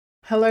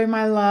Hello,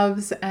 my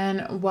loves,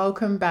 and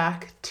welcome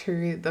back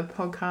to the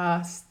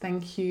podcast.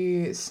 Thank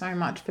you so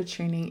much for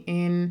tuning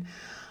in.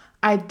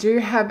 I do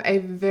have a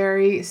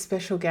very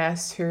special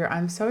guest who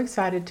I'm so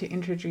excited to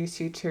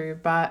introduce you to,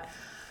 but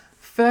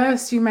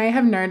first, you may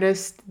have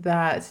noticed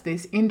that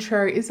this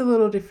intro is a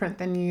little different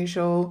than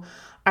usual.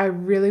 I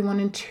really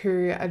wanted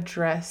to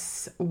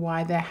address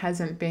why there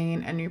hasn't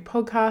been a new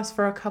podcast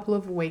for a couple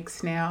of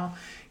weeks now.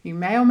 You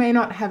may or may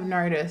not have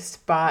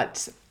noticed,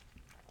 but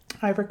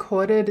I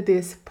recorded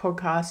this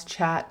podcast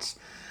chat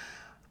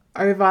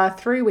over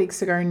 3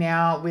 weeks ago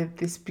now with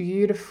this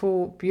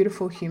beautiful,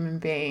 beautiful human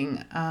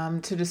being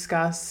to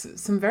discuss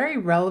some very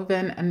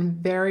relevant and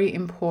very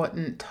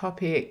important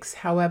topics.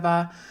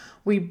 However,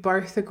 we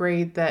both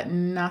agreed that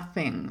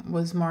nothing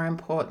was more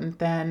important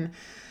than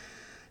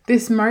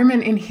this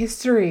moment in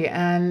history,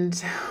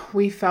 and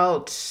we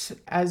felt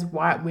as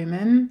white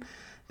women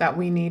that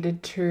we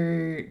needed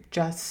to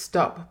just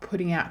stop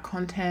putting out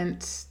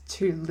content,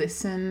 to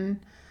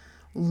listen,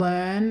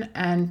 learn,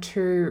 and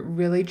to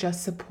really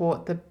just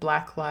support the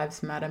Black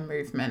Lives Matter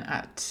movement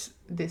at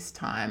this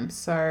time.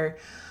 So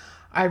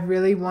I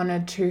really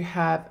wanted to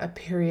have a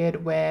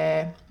period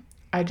where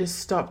I just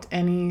stopped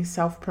any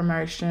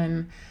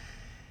self-promotion,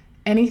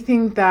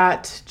 anything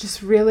that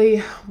just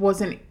really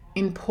wasn't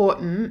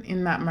important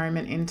in that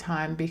moment in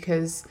time,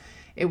 because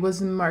it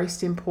was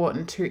most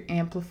important to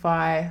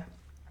amplify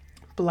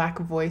Black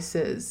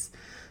voices.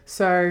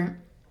 So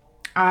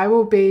I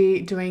will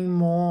be doing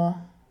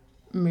more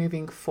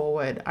moving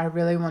forward. I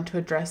really want to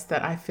address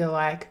that. I feel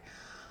like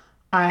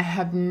I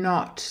have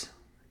not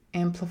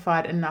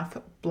amplified enough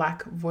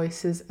Black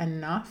voices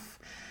enough,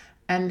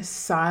 and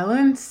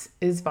silence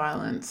is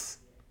violence.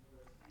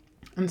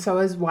 And so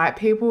as white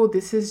people,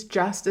 this is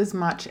just as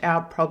much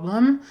our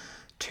problem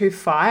to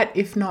fight,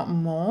 if not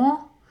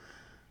more,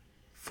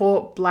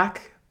 for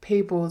Black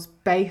people's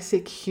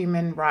basic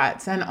human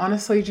rights. And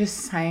honestly, just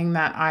saying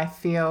that, I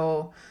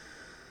feel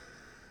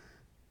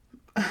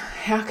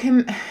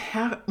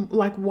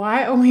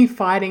why are we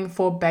fighting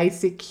for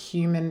basic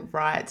human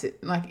rights?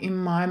 Like, in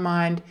my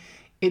mind,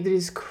 it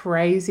is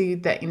crazy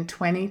that in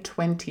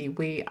 2020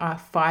 we are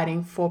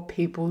fighting for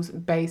people's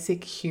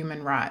basic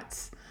human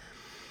rights.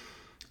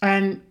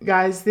 And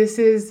guys, this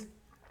is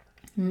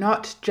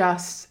not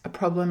just a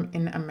problem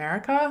in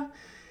America.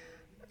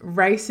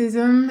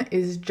 Racism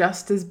is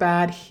just as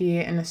bad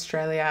here in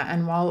Australia,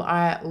 and while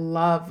I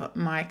love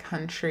my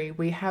country,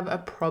 we have a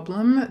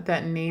problem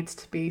that needs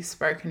to be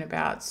spoken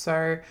about.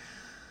 So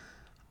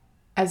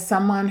as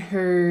someone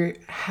who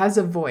has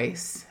a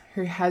voice,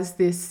 who has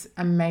this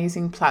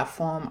amazing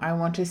platform, I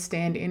want to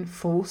stand in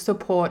full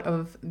support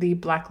of the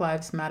Black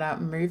Lives Matter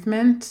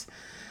movement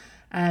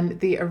and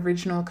the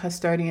original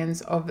custodians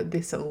of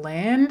this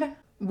land.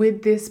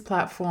 With this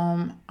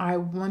platform, I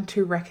want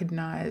to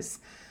recognize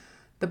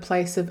the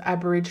place of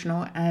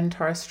Aboriginal and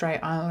Torres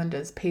Strait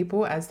Islanders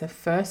people as the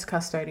first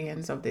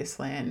custodians of this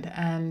land,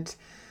 and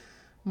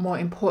more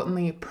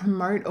importantly,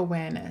 promote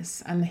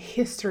awareness and the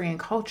history and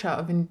culture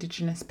of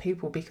Indigenous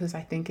people, because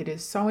I think it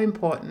is so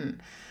important.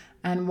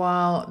 And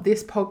while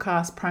this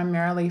podcast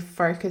primarily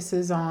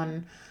focuses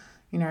on,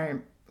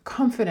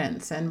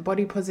 confidence and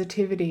body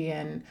positivity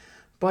and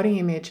body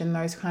image and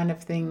those kind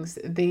of things,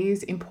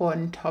 these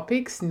important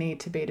topics need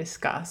to be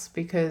discussed,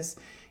 because,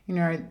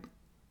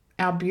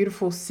 our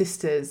beautiful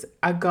sisters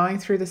are going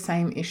through the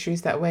same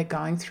issues that we're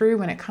going through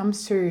when it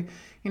comes to,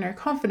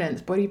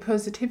 confidence, body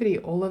positivity,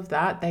 all of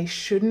that. They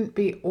shouldn't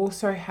be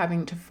also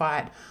having to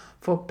fight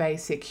for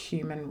basic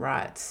human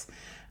rights.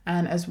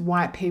 And as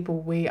white people,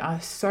 we are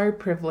so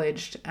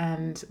privileged,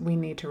 and we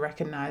need to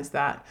recognize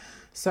that.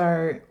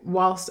 So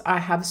whilst I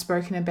have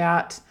spoken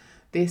about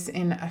this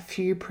in a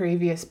few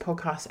previous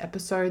podcast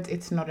episodes,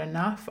 it's not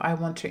enough. I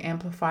want to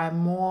amplify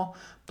more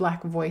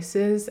Black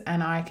voices,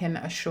 and I can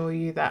assure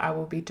you that I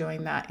will be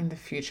doing that in the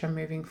future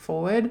moving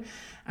forward.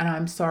 And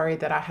I'm sorry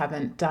that I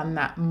haven't done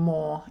that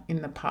more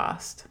in the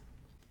past.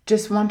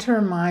 Just want to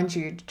remind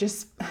you,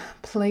 just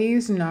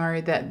please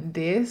know that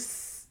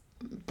this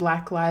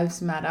Black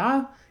Lives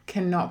Matter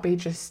cannot be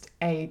just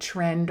a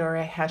trend or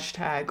a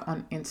hashtag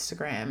on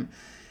Instagram.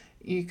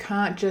 You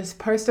can't just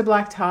post a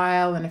black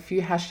tile and a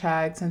few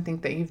hashtags and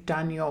think that you've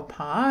done your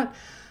part.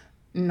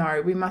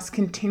 No, we must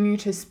continue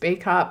to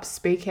speak up,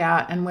 speak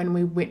out, and when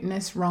we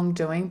witness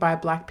wrongdoing by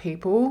Black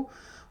people,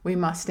 we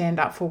must stand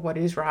up for what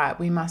is right.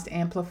 We must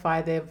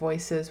amplify their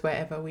voices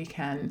wherever we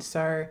can.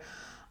 So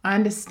I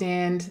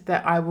understand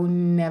that I will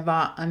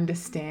never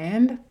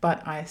understand,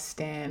 but I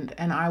stand,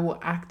 and I will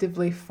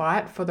actively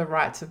fight for the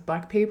rights of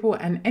Black people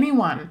and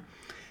anyone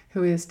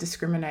who is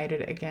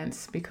discriminated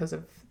against because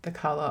of the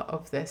color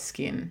of their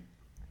skin.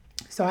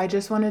 So I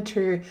just wanted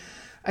to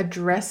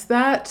address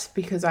that,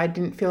 because I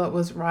didn't feel it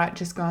was right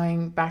just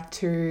going back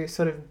to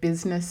sort of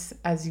business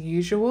as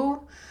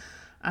usual.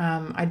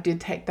 I did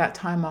take that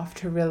time off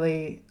to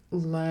really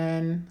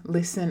learn,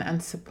 listen,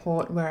 and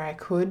support where I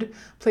could.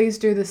 Please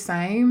do the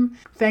same.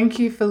 Thank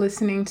you for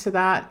listening to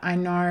that. I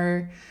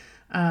know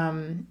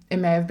It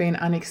may have been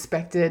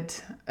unexpected,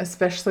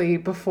 especially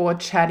before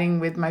chatting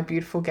with my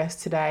beautiful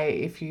guest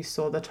today, if you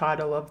saw the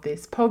title of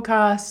this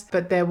podcast.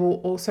 But there will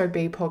also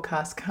be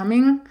podcasts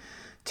coming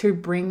to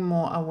bring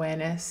more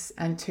awareness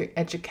and to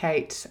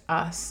educate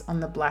us on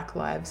the Black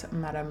Lives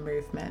Matter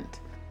movement.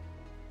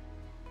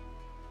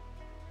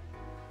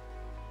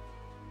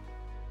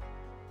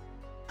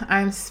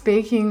 I'm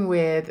speaking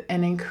with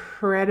an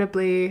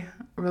incredibly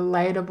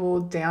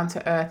relatable, down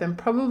to earth, and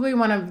probably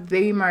one of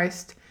the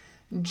most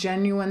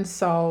genuine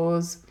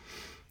souls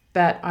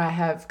that I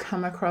have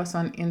come across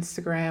on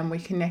Instagram. We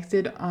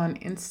connected on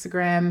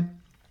Instagram,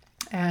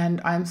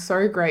 and I'm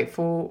so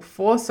grateful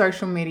for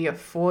social media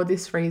for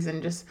this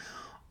reason, just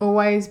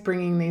always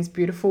bringing these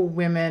beautiful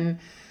women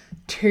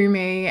to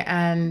me.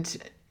 And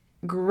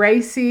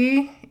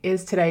Gracie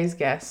is today's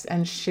guest,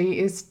 and she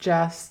is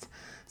just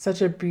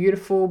such a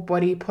beautiful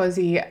body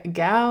posy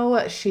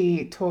gal.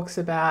 She talks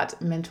about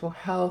mental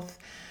health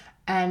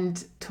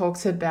and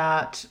talks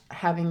about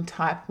having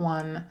type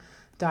 1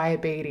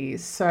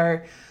 diabetes.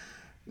 So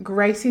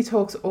Gracie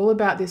talks all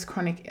about this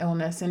chronic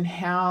illness and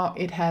how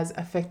it has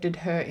affected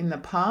her in the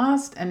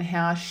past and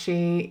how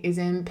she is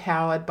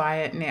empowered by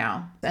it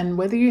now. And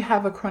whether you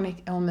have a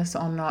chronic illness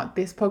or not,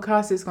 this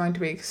podcast is going to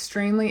be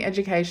extremely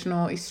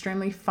educational,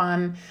 extremely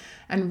fun,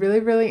 and really,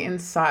 really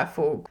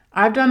insightful.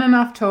 I've done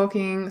enough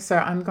talking, so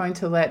I'm going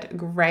to let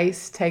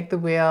Grace take the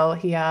wheel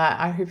here.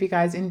 I hope you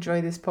guys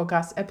enjoy this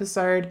podcast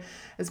episode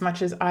as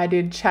much as I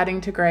did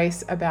chatting to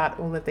Grace about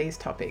all of these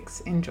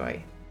topics.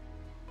 Enjoy.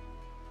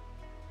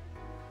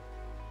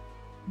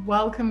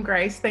 Welcome,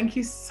 Grace. Thank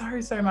you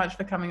so much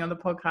for coming on the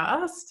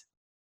podcast.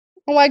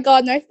 Oh my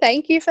God, no,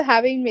 thank you for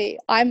having me.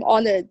 I'm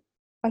honored.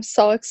 I'm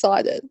so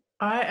excited.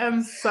 I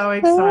am so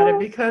excited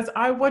because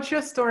I watch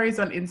your stories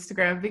on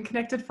Instagram. I've been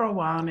connected for a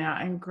while now,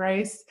 and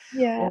Grace,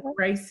 or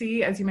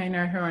Gracie, as you may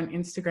know her on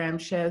Instagram,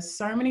 shares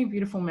so many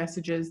beautiful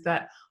messages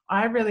that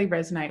I really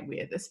resonate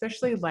with,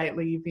 especially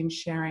lately. You've been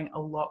sharing a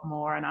lot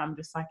more, and I'm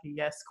just like,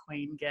 yes,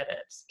 queen, get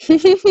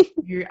it.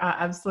 You are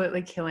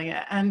absolutely killing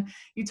it. And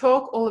you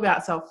talk all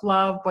about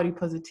self-love, body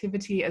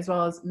positivity, as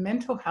well as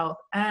mental health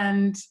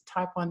and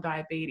type 1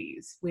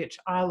 diabetes, which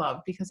I love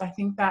because I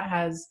think that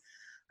has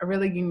a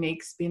really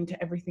unique spin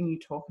to everything you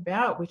talk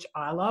about, which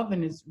I love,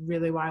 and is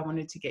really why I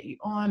wanted to get you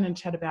on and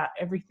chat about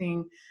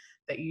everything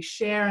that you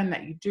share and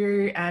that you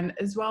do. And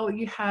as well,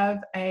 you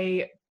have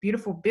a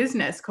beautiful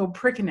business called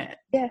Perfectionism,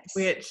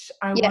 which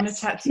I want to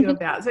chat to you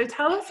about. So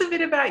tell us a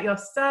bit about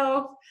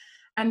yourself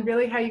and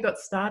really how you got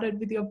started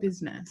with your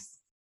business.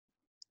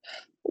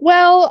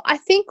 Well, I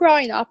think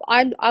growing up,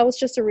 I was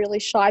just a really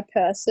shy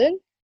person.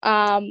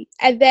 And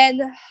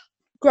then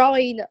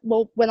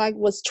when I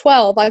was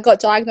 12, I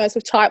got diagnosed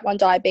with type 1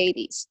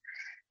 diabetes.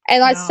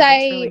 And I'd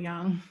say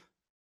that's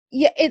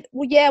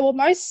really young.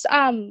 Most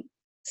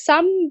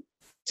some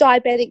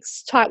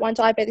diabetics, type 1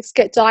 diabetics,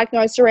 get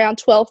diagnosed around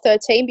 12,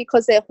 13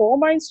 because their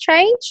hormones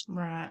change.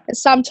 Right. And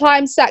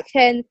sometimes that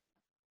can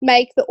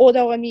make the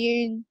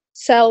autoimmune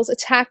cells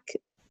attack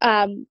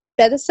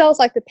better cells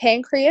like the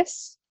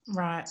pancreas.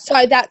 Right.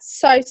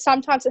 So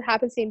sometimes it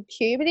happens in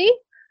puberty.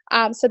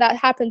 So that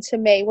happened to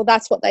me. Well,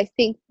 that's what they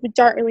think. We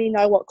don't really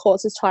know what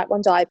causes type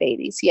 1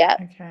 diabetes yet.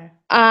 Okay.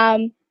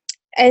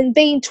 And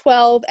being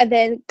 12 and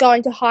then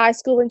going to high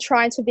school and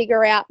trying to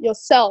figure out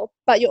yourself,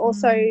 but you're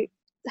also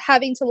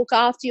having to look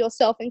after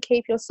yourself and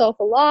keep yourself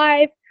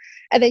alive.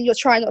 And then you're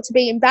trying not to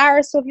be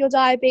embarrassed of your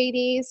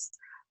diabetes.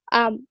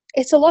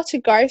 It's a lot to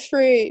go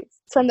through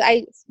from the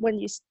age when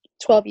you're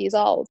 12 years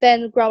old.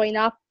 Then growing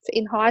up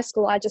in high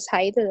school, I just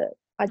hated it.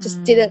 I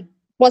just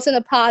wasn't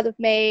a part of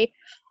me.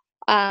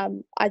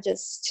 I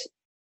just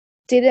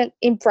didn't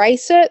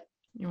embrace it.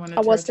 You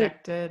wanted to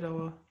reject it,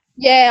 or?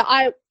 Yeah,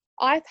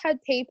 I've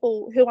had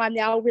people who I'm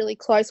now really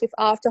close with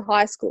after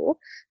high school.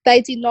 They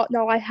did not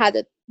know I had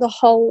it the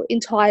whole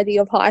entirety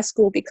of high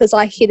school because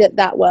I hid it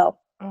that well.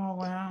 Oh,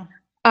 wow.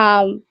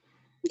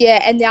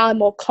 And now I'm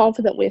more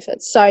confident with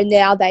it. So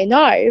now they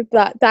know,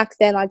 but back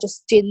then I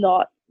just did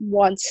not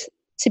want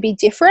to be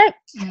different.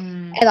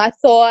 And I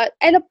thought,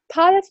 and a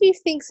part of you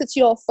thinks it's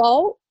your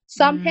fault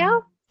somehow.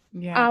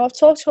 I've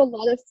talked to a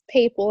lot of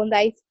people and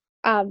they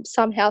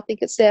somehow think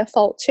it's their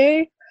fault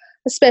too,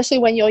 especially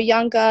when you're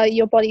younger,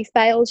 your body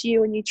fails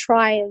you and you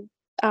try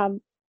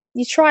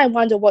and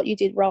wonder what you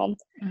did wrong.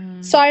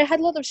 So I had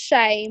a lot of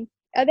shame.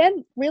 And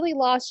then really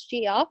last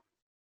year,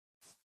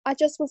 I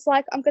just was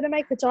like, I'm going to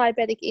make a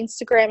diabetic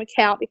Instagram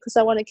account because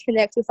I want to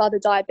connect with other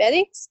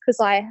diabetics because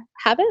I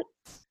haven't.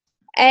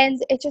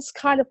 And it just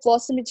kind of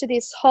blossomed into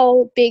this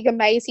whole big,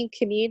 amazing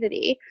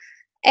community.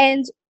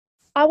 And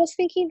I was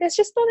thinking there's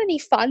just not any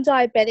fun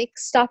diabetic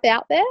stuff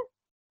out there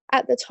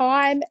at the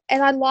time.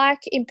 And I like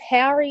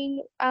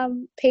empowering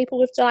people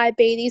with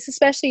diabetes,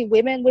 especially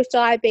women with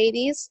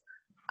diabetes.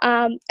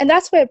 And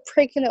that's where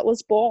Pregnant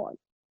was born,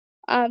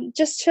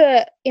 just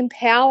to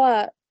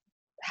empower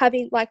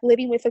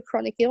living with a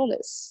chronic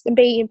illness and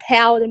be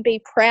empowered and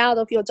be proud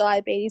of your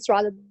diabetes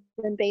rather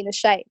than being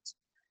ashamed.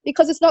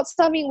 Because it's not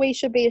something we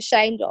should be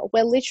ashamed of.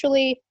 We're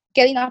literally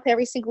getting up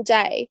every single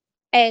day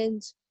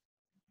and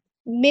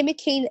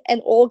mimicking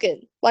an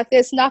organ. Like,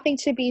 there's nothing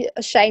to be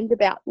ashamed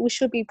about. We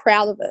should be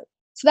proud of it.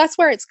 So that's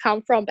where it's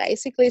come from,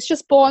 basically. It's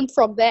just born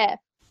from there.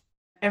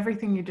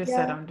 Everything you just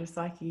said, Yeah. I'm just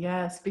like,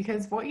 yes,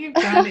 because what you've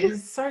done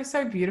is so,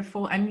 so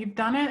beautiful. And you've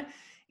done it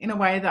in a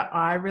way that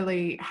I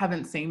really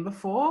haven't seen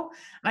before.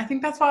 And I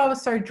think that's why I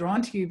was so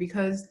drawn to you,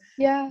 because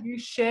Yeah. you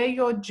share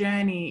your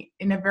journey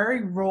in a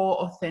very raw,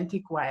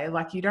 authentic way.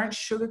 Like, you don't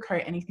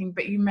sugarcoat anything,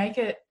 but you make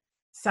it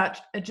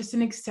just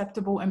an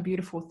acceptable and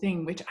beautiful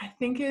thing, which I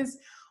think is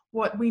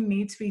what we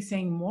need to be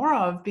seeing more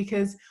of,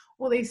 because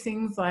all these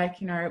things, like,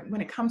 when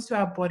it comes to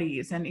our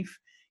bodies, and if,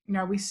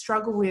 we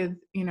struggle with,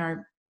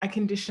 a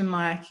condition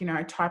like,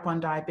 type 1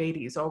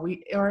 diabetes, or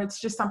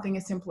it's just something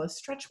as simple as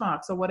stretch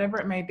marks or whatever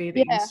it may be that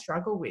you Yeah.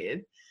 struggle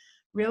with,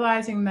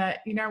 realizing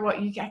that, you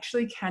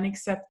actually can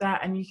accept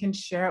that and you can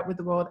share it with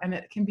the world, and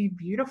it can be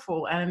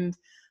beautiful. And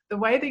the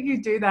way that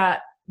you do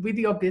that with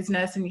your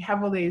business, and you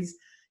have all these,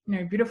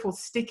 beautiful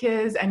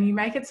stickers, and you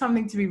make it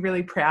something to be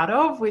really proud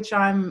of, which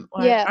I'm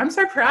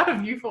so proud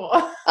of you for.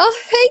 Oh,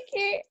 thank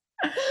you.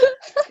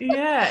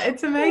 Yeah,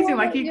 it's amazing.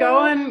 Like, you go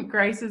on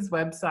Grace's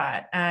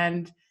website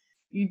and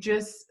you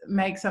just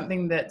make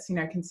something that's,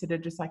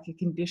 considered just like a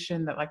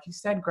condition that, like you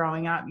said,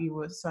 growing up, you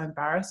were so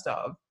embarrassed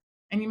of.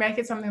 And you make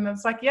it something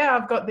that's like, yeah,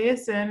 I've got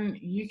this, and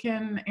you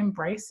can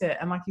embrace it.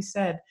 And like you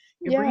said,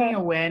 you're bringing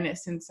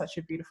awareness in such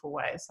a beautiful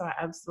way. So I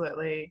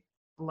absolutely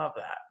love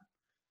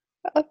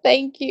that. Oh,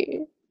 thank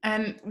you.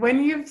 And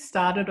when you've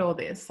started all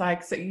this,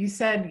 like, so you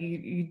said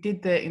you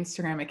did the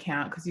Instagram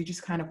account because you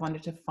just kind of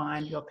wanted to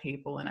find your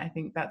people. And I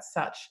think that's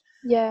such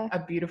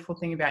a beautiful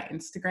thing about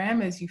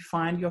Instagram, is you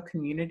find your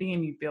community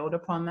and you build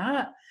upon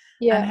that.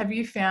 And have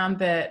you found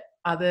that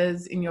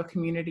others in your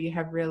community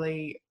have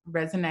really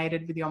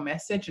resonated with your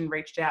message and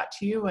reached out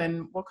to you?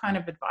 And what kind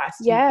of advice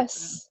do you give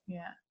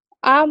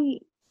them?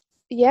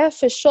 Yeah,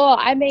 for sure.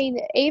 I mean,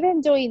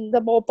 even doing the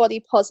more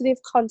body positive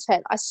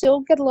content, I still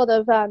get a lot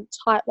of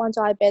type 1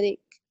 diabetic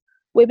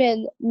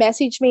women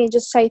message me and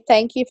just say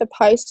thank you for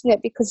posting it,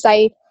 because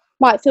they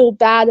might feel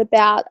bad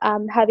about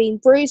having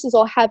bruises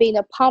or having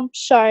a pump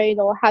shown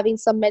or having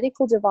some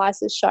medical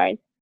devices shown.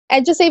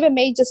 And just even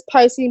me just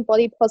posting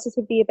body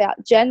positivity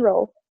about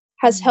general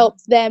has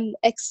helped them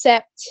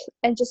accept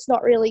and just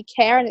not really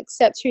care and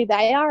accept who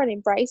they are and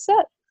embrace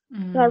it.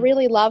 And I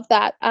really love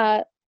that.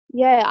 I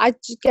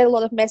just get a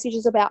lot of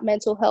messages about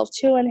mental health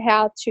too, and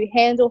how to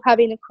handle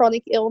having a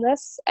chronic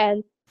illness.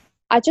 And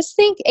I just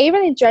think,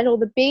 even in general,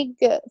 the big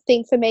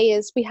thing for me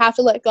is we have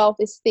to let go of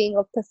this thing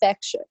of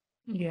perfection.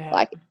 Yeah.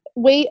 Like,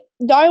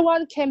 no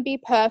one can be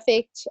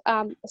perfect,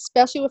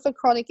 especially with a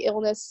chronic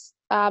illness.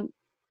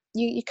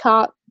 You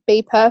can't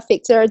be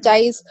perfect. There are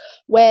days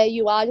where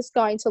you are just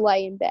going to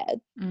lay in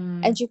bed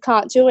and you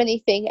can't do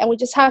anything. And we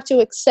just have to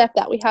accept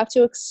that. We have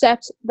to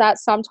accept that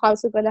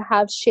sometimes we're going to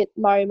have shit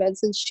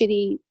moments and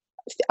shitty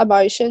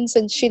emotions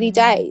and shitty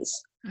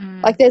days.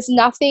 Like, there's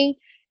nothing.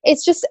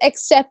 It's just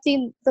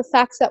accepting the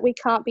fact that we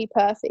can't be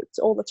perfect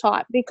all the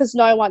time, because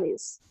no one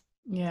is.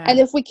 Yeah. And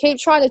if we keep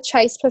trying to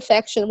chase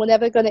perfection, we're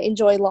never going to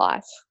enjoy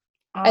life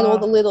and all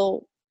the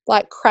little,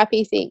 like,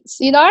 crappy things,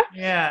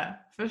 Yeah,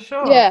 for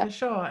sure. Yeah. For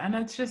sure. And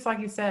it's just like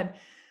you said,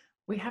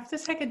 we have to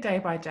take it day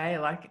by day.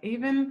 Like,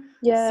 even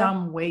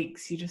some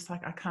weeks you're just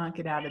like, I can't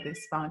get out of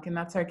this funk, and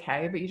that's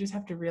okay. But you just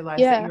have to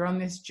realize that you're on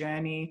this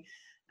journey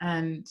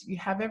and you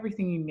have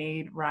everything you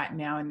need right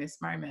now in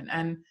this moment.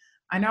 And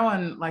I know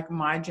on, like,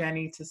 my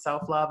journey to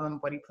self-love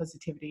and body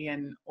positivity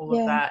and all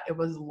of that, it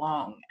was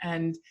long.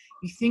 And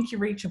you think you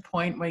reach a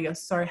point where you're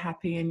so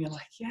happy and you're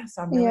like, yes,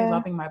 I'm really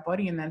loving my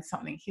body. And then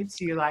something hits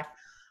you. Like,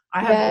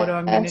 I have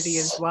autoimmunity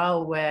as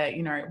well, where,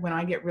 when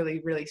I get really,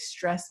 really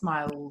stressed,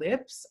 my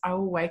lips, I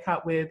will wake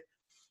up with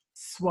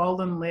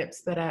swollen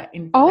lips that are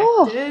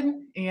infected.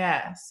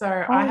 Yeah.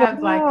 So I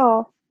have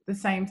like the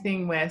same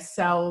thing where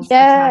cells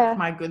attack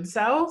my good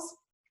cells,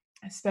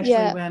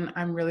 especially when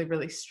I'm really,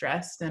 really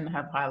stressed and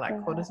have high, like,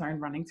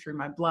 cortisone running through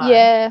my blood.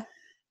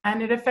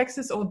 And it affects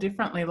us all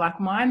differently. Like,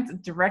 mine's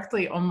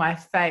directly on my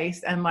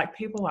face, and, like,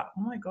 people are like,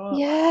 oh my God, what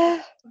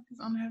the fuck is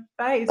on her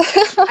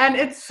face? And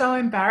it's so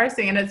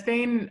embarrassing. And it's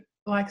been,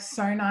 like,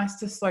 so nice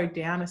to slow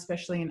down,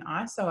 especially in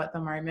ISO at the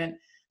moment,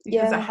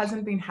 because it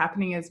hasn't been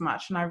happening as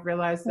much. And I've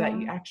realized that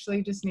you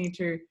actually just need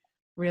to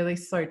really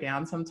slow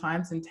down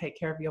sometimes and take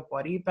care of your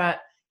body. But,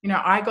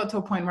 I got to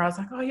a point where I was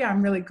like, oh yeah,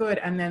 I'm really good.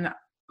 And then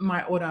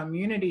my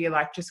autoimmunity,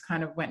 like, just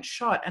kind of went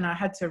shot, and I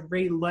had to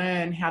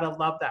relearn how to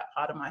love that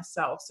part of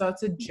myself. So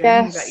it's a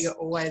journey that you're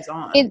always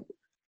on.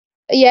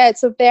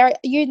 It's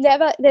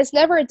there's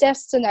never a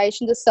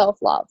destination to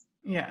self-love.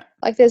 Yeah.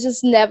 Like, there's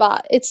just never,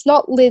 it's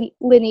not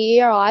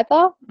linear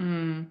either.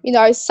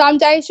 Some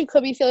days you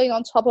could be feeling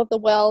on top of the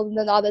world, and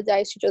then other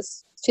days you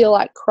just feel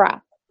like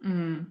crap.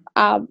 And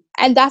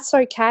that's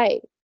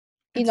okay.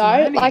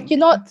 Learning. Like, you're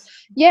not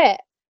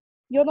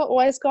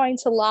always going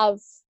to love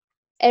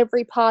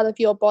every part of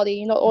your body.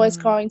 You're not always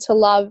going to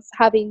love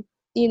having,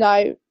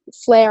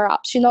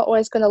 flare-ups. You're not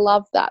always going to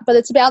love that. But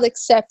it's about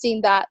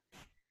accepting that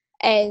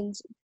and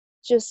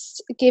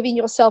just giving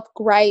yourself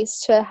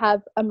grace to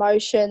have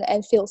emotion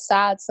and feel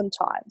sad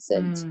sometimes,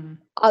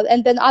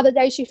 and then other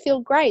days you feel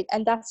great,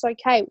 and that's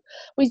okay.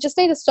 We just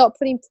need to stop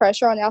putting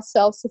pressure on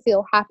ourselves to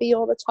feel happy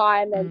all the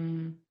time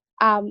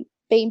and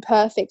being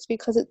perfect,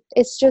 because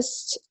it's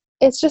just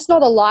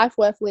not a life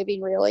worth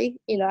living, really.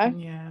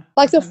 Yeah,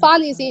 Like the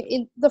fun is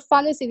 100%. the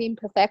fun is in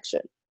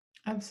imperfection.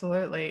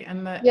 Absolutely.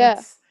 And that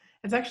Yeah.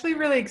 it's actually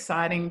really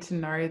exciting to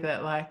know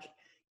that like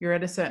you're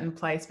at a certain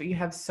place, but you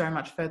have so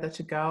much further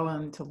to go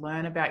and to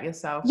learn about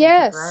yourself and to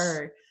Yes.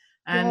 grow.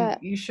 And Yeah.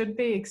 you should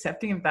be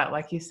accepting of that,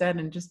 like you said,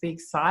 and just be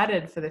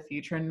excited for the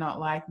future and not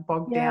like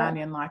bogged Yeah. down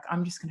in like,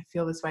 I'm just going to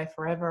feel this way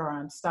forever, or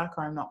I'm stuck,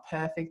 or I'm not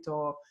perfect,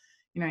 or,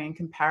 in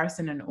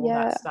comparison and all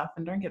that Yeah. stuff.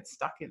 And don't get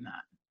stuck in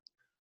that.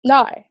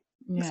 No.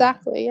 Yeah.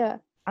 Exactly. Yeah.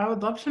 I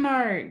would love to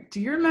know, do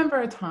you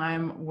remember a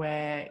time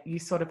where you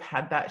sort of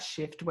had that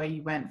shift where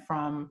you went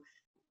from,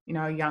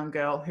 a young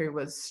girl who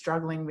was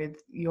struggling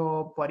with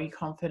your body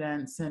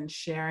confidence and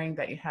sharing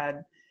that you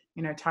had,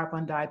 type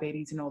 1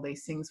 diabetes and all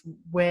these things,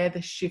 where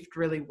the shift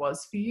really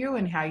was for you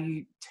and how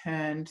you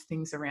turned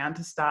things around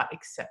to start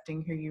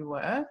accepting who you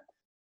were?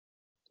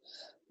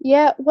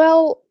 Yeah.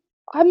 Well,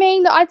 I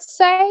mean, I'd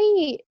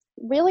say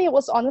really it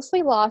was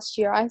honestly last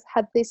year I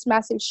had this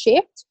massive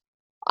shift.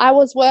 I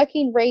was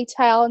working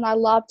retail and I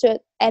loved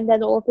it. And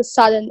then all of a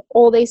sudden,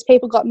 all these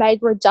people got made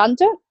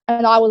redundant,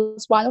 and I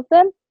was one of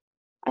them.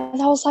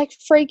 And I was like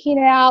freaking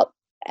out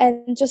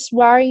and just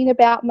worrying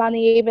about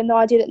money, even though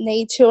I didn't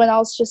need to. And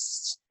I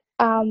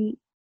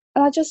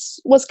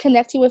just was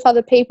connecting with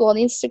other people on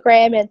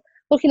Instagram and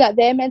looking at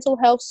their mental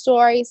health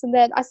stories. And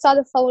then I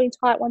started following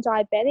type 1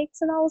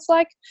 diabetics, and I was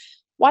like,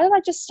 why don't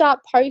I just start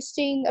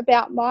posting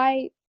about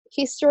my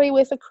history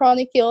with a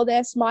chronic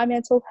illness, my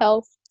mental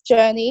health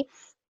journey?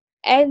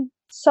 And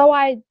so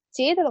I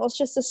did, and it was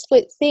just a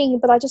split thing,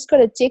 but I just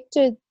got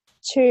addicted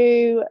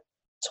to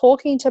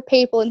talking to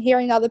people and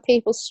hearing other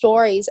people's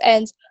stories.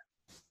 And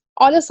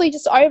honestly,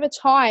 just over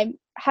time,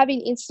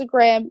 having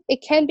Instagram,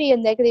 it can be a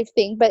negative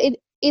thing, but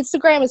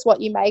Instagram is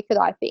what you make it,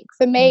 I think.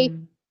 For me,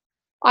 Mm.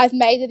 I've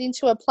made it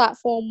into a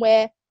platform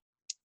where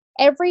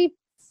every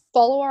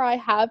follower I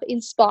have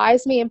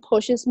inspires me and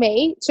pushes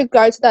me to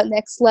go to that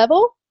next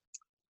level.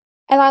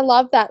 And I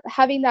love that,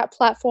 having that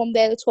platform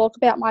there to talk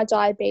about my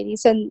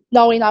diabetes and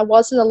knowing I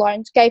wasn't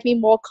alone gave me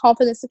more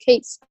confidence to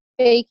keep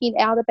speaking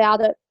out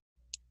about it.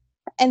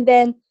 And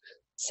then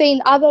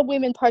seeing other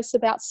women post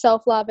about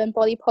self-love and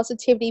body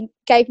positivity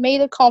gave me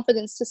the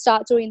confidence to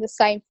start doing the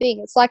same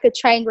thing. It's like a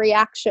chain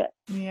reaction.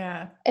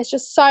 Yeah. It's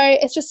just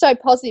so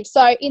positive.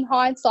 So in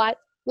hindsight,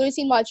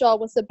 losing my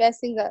job was the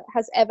best thing that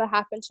has ever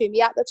happened to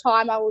me. At the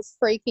time, I was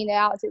freaking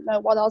out. I didn't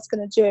know what I was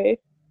going to do.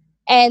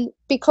 And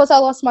because I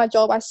lost my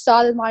job, I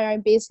started my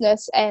own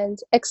business and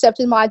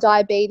accepted my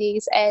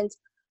diabetes and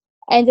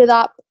ended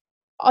up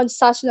on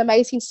such an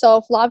amazing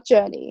self-love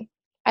journey.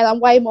 And I'm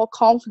way more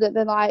confident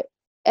than I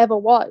ever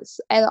was.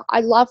 And I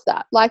love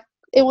that. Like,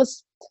 it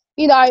was,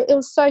 it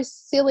was so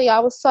silly. I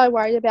was so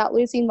worried about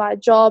losing my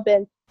job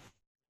and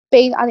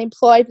being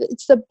unemployed.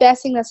 It's the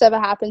best thing that's ever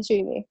happened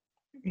to me.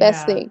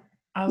 Best Yeah. thing.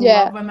 I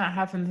Yeah. love when that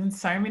happens. And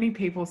so many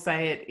people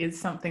say it is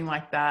something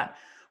like that,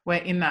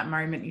 where in that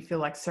moment you feel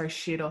like so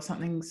shit or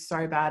something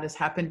so bad has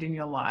happened in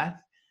your life.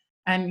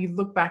 And you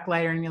look back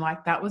later and you're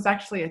like, that was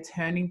actually a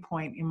turning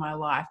point in my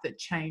life that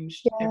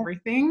changed Yeah.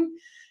 everything.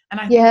 And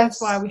I think that's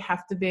why Yes. we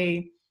have to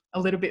be a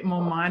little bit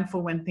more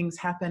mindful when things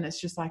happen. It's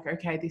just like,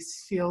 okay,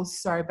 this feels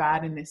so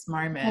bad in this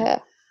moment, Yeah.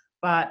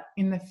 but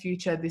in the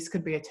future, this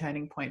could be a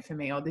turning point for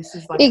me, or this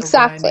is like a learning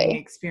Exactly.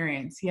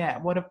 experience. Yeah.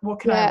 What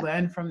can I Yeah.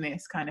 learn from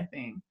this kind of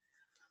thing?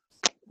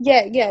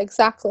 Yeah, yeah,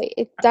 exactly.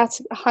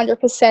 That's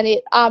 100%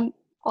 it. I'm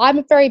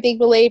a very big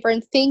believer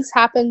in things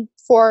happen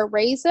for a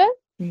reason.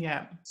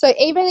 Yeah. So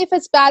even if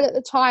it's bad at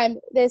the time,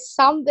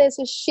 there's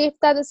a shift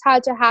that has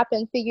had to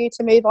happen for you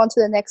to move on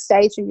to the next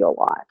stage in your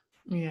life.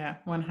 Yeah,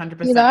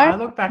 100%. I You know?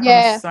 look back on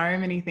Yeah, so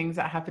many things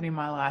that happened in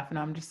my life and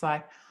I'm just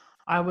like,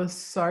 I was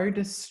so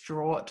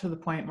distraught to the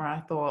point where I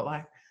thought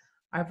like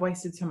I've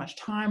wasted so much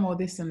time or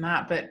this and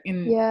that. But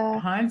in yeah,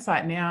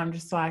 hindsight now, I'm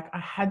just like, I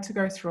had to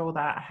go through all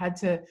that. I had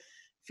to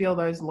feel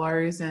those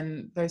lows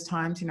and those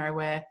times,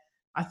 where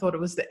I thought it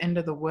was the end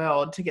of the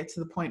world to get to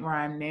the point where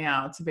I am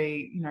now to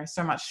be,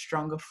 so much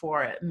stronger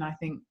for it. And I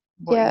think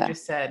what you yeah,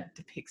 just said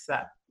depicts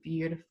that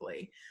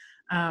beautifully.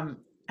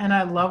 And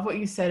I love what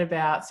you said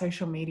about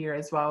social media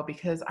as well,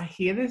 because I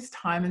hear this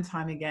time and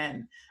time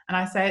again. And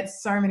I say it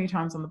so many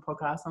times on the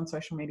podcast, on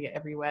social media,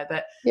 everywhere,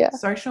 that yeah,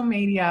 social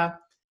media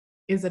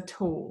is a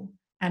tool.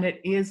 And it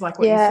is like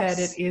what you said, it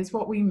yes, is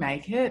what we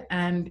make it.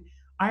 And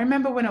I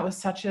remember when it was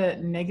such a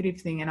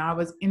negative thing and I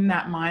was in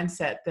that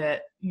mindset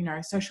that,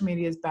 social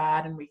media is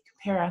bad and we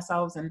compare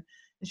ourselves and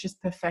it's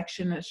just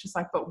perfection. It's just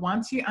like, but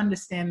once you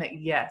understand that,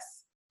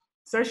 yes,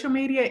 social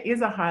media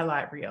is a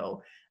highlight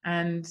reel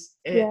and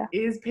it yeah,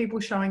 is people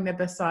showing their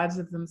best sides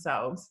of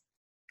themselves,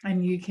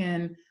 and you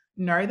can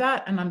know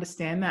that and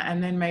understand that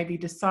and then maybe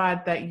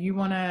decide that you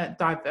want to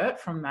divert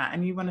from that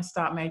and you want to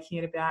start making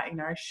it about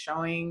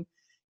showing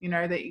you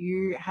know, that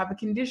you have a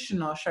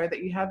condition, or show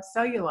that you have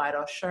cellulite,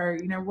 or show,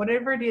 you know,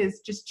 whatever it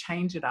is, just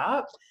change it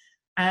up.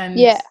 And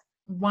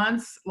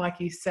once, like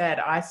you said,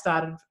 I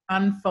started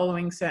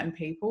unfollowing certain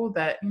people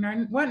that, you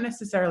know, weren't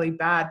necessarily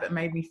bad, but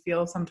made me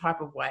feel some type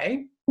of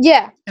way.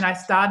 Yeah. And I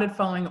started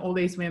following all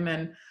these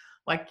women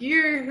like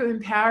you who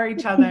empower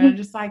each other, and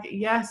just like,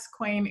 yes,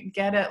 queen,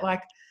 get it.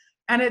 Like,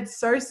 and it's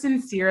so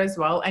sincere as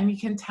well. And you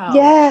can tell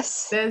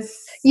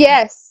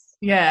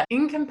yeah,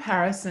 in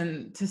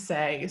comparison to,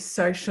 say,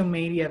 social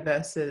media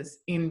versus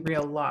in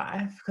real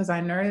life, because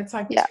I know it's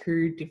like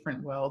two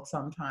different worlds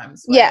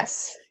sometimes, where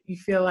you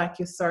feel like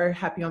you're so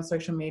happy on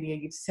social media,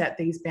 you've set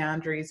these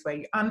boundaries where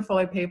you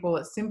unfollow people.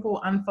 It's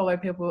simple,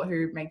 unfollow people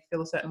who make you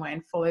feel a certain way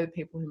and follow the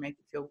people who make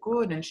you feel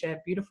good and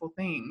share beautiful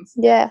things.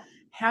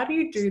 How do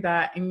you do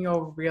that in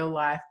your real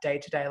life, day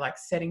to day, like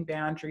setting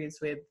boundaries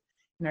with,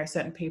 you know,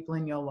 certain people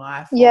in your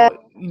life, or,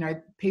 you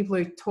know, people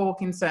who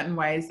talk in certain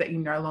ways that you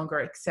no longer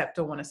accept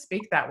or want to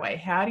speak that way?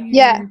 How do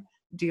you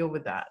deal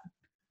with that?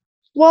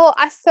 Well,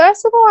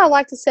 first of all, I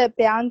like to set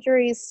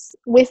boundaries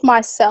with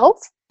myself,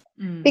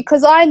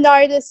 because I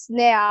notice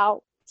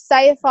now,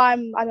 say if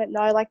I'm, I don't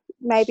know, like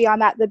maybe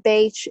I'm at the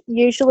beach,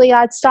 usually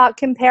I'd start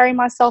comparing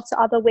myself to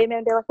other women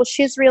and be like, well,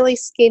 she's really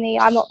skinny,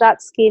 I'm not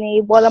that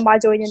skinny, what am I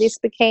doing in this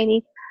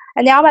bikini?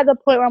 And now I'm at the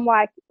point where I'm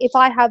like, if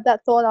I have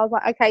that thought, I was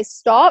like, okay,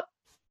 stop.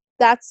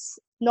 That's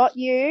not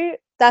you.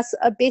 That's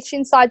a bitch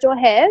inside your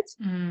head.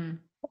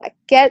 Like,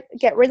 get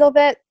rid of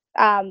it.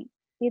 You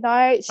know,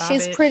 bye,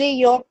 she's bitch. Pretty.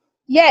 You're,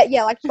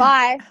 like,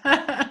 bye.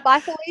 Bye,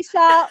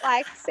 Felicia.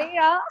 Like, see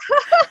ya.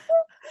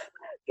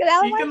 Get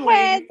out of my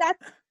head.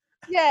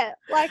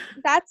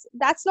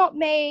 That's not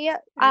me.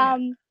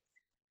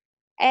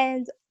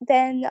 And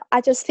then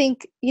I just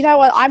think, you know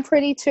what, I'm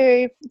pretty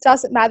too.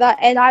 Doesn't matter.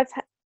 And I've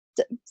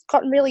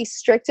gotten really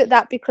strict at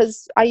that,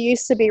 because I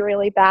used to be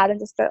really bad and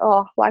just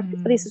go,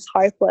 this is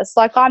hopeless.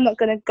 Like, I'm not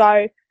going to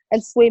go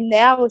and swim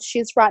now.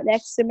 She's right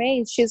next to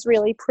me. She's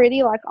really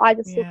pretty. Like, I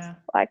just look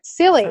like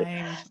silly.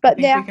 Same. But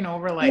I think we can all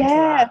relate to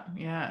that.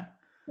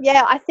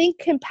 Yeah, I think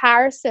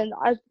comparison,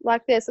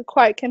 there's a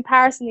quote,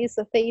 comparison is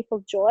the thief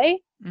of joy.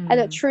 And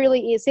it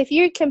truly is. If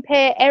you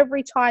compare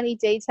every tiny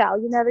detail,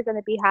 you're never going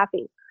to be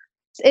happy.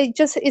 It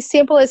just is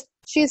simple as,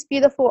 she's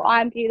beautiful,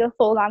 I'm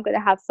beautiful, and I'm going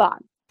to have fun.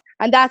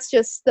 And that's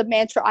just the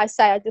mantra I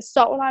say. I just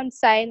stop what I'm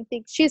saying and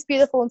think, she's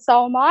beautiful and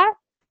so am I,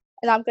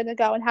 and I'm going to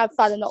go and have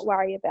fun and not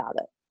worry about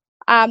it.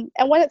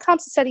 And when it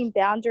comes to setting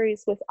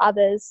boundaries with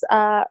others,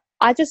 I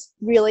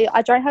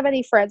don't have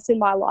any friends in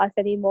my life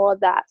anymore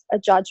that are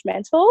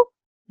judgmental.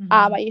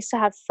 I used to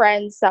have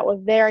friends that were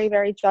very,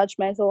 very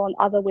judgmental on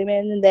other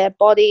women and their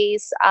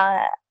bodies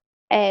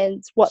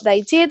and what they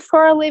did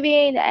for a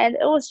living, and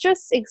it was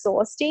just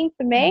exhausting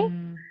for me.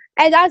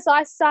 And as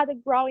I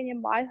started growing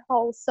in my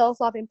whole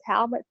self-love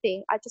empowerment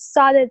thing, I just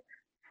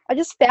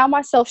found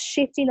myself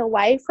shifting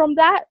away from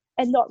that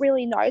and not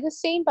really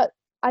noticing, but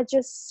I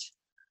just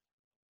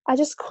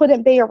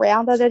couldn't be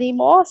around it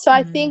anymore. So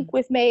I think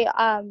with me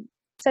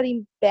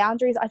setting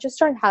boundaries, I just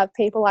don't have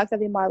people like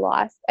that in my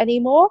life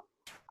anymore.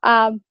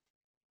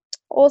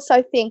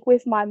 Also think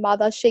with my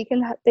mother, she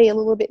can be a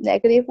little bit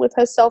negative with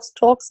her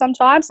self-talk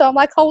sometimes. So I'm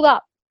like, hold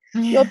up,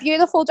 you're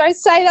beautiful. Don't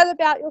say that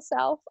about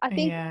yourself. I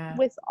think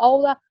with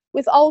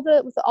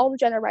the older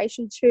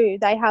generation too,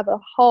 they have a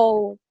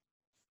whole,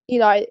 you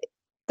know,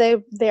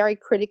 they're very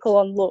critical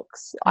on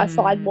looks. I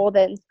find more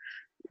than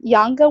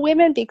younger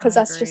women, because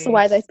that's just the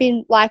way they've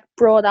been like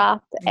brought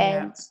up,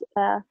 and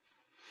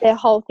their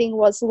whole thing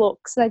was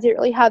looks, and they didn't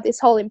really have this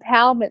whole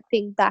empowerment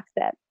thing back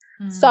then.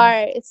 So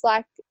it's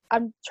like,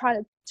 I'm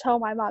trying to tell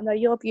my mum, no,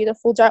 you're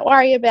beautiful, don't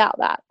worry about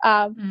that.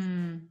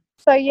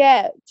 So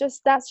yeah,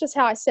 that's just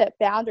how I set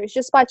boundaries,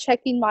 just by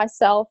checking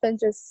myself and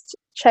just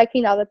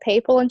checking other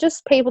people, and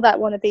just people that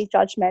want to be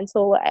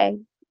judgmental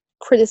and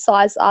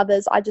criticize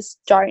others, I just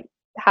don't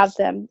have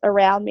them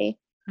around me.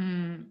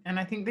 And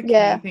I think the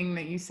key thing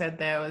that you said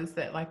there was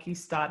that, like, you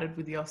started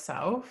with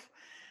yourself,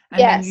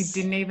 and then you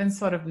didn't even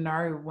sort of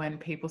know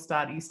when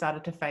you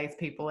started to phase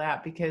people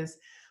out, because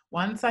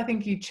once I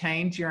think you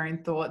change your own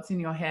thoughts in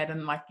your head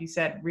and, like you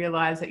said,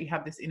 realize that you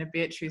have this inner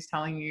bitch who's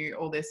telling you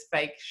all this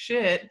fake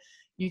shit,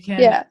 you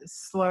can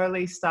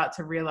slowly start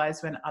to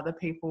realize when other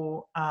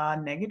people are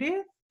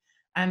negative,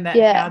 and that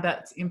how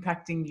that's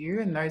impacting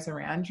you and those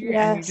around you.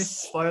 And you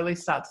just slowly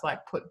start to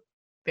like put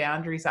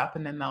boundaries up,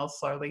 and then they'll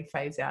slowly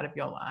phase out of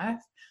your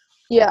life.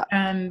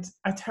 And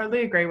I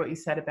totally agree what you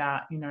said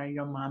about, you know,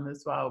 your mum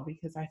as well,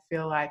 because I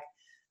feel like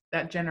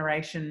that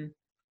generation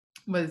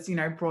was, you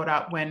know, brought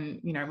up when,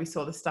 you know, we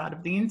saw the start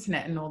of the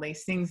internet and all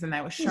these things, and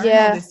they were showing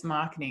all this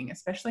marketing,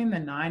 especially in the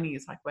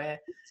 90s, like where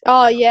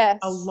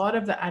a lot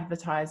of the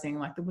advertising,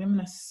 like the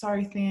women are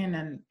so thin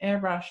and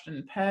airbrushed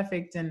and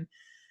perfect, and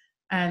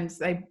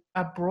they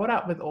are brought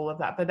up with all of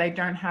that, but they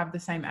don't have the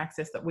same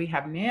access that we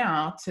have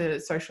now to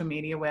social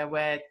media, where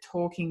we're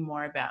talking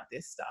more about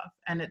this stuff.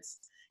 And it's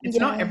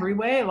not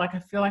everywhere. Like, I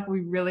feel like we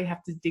really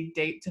have to dig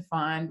deep to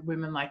find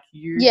women like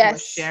you who are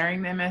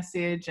sharing their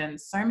message, and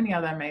so many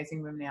other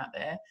amazing women out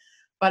there.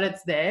 But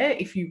it's there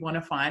if you want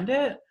to find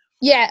it.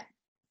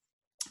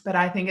 But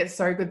I think it's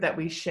so good that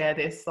we share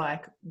this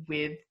like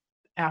with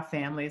our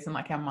families and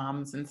like our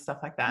mums and stuff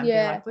like that, and be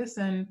like,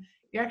 listen,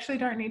 you actually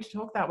don't need to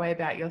talk that way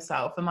about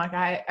yourself. And like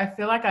I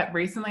feel like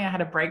recently I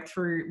had a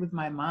breakthrough with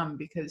my mum,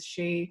 because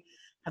she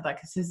had like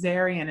a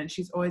cesarean, and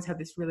she's always had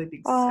this really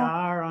big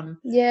scar on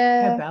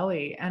her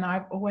belly. And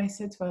I've always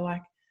said to her,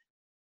 like,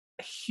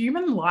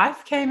 human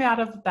life came out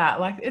of that.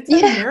 Like, it's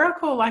a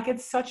miracle. Like,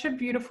 it's such a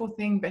beautiful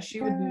thing. But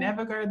she would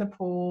never go to the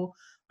pool,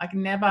 like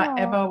never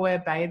ever wear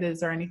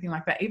bathers or anything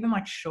like that, even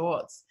like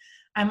shorts.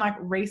 And like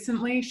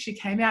recently she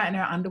came out in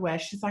her underwear.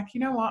 She's like, you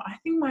know what? I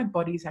think my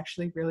body's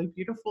actually really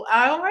beautiful.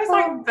 I almost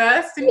like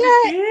burst into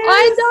tears.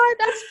 I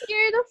know, that's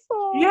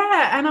beautiful.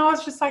 Yeah. And I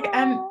was just like,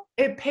 and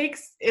it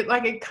peaks, it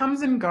like, it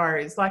comes and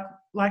goes.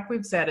 Like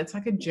we've said, it's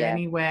like a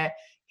journey where you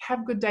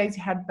have good days,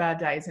 you had bad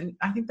days. And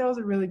I think that was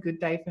a really good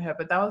day for her.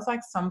 But that was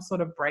like some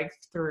sort of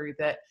breakthrough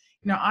that,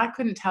 you know, I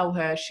couldn't tell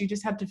her. She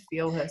just had to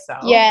feel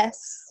herself.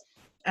 Yes.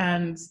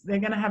 And they're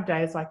going to have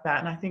days like that.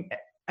 And I think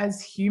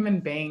as human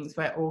beings,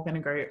 we're all going to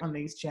go on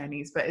these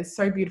journeys. But it's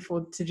so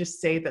beautiful to just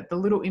see that the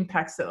little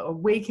impacts that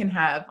we can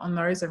have on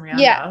those around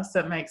us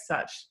that make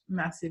such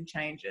massive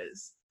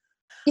changes.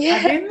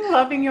 I've been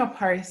loving your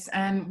posts,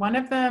 and one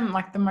of them,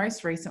 like the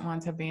most recent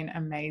ones, have been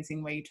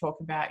amazing, where you talk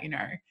about, you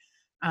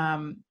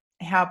know,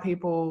 how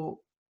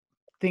people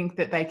think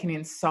that they can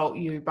insult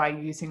you by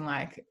using,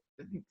 like,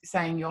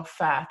 saying you're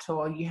fat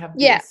or you have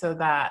this or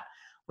that,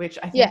 which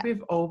I think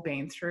we've all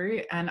been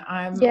through. And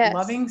I'm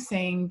loving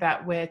seeing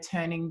that we're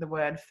turning the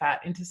word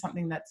fat into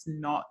something that's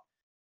not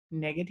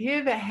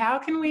negative. How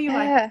can we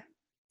like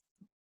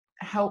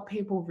help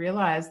people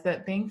realize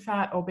that being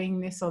fat or being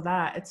this or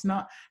that, it's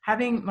not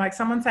having like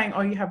someone saying,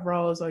 oh, you have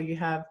rolls or you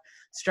have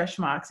stretch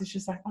marks. It's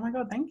just like, oh my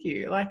God, thank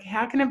you. Like,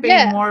 how can it be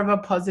more of a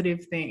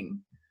positive thing?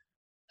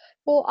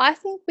 Well, I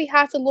think we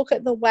have to look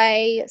at the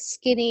way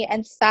skinny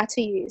and fat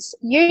are used.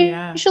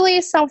 Usually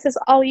if someone says,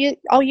 oh, you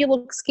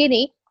look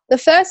skinny, the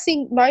first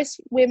thing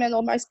most women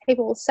or most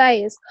people will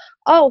say is,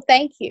 oh,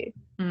 thank you.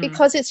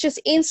 Because it's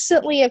just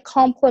instantly a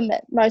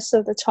compliment most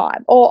of the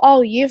time. Or,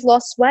 oh, you've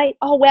lost weight.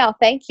 Oh, wow,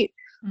 thank you.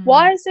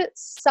 Why is it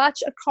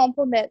such a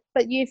compliment,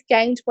 but you've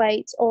gained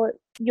weight or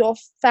you're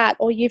fat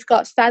or you've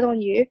got fat on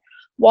you?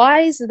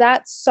 Why is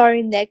that so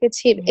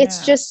negative?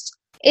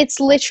 It's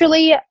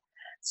literally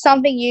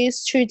something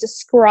used to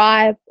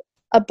describe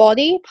a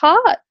body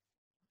part.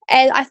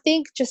 And I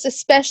think just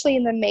especially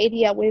in the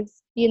media with,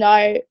 you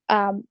know,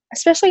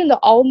 especially in the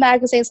old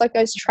magazines, like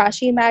those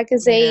trashy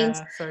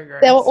magazines,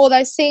 there were all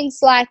those things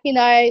like, you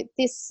know,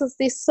 this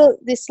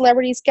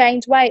celebrity's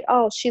gained weight.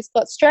 Oh, she's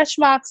got stretch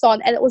marks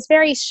on. And it was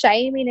very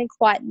shaming and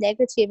quite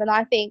negative. And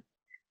I think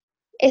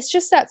it's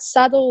just that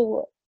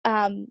subtle,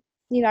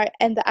 you know,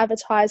 and the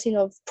advertising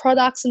of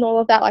products and all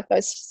of that, like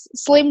those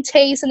slim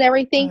teas and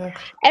everything.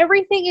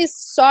 Everything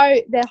is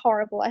they're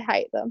horrible. I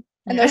hate them.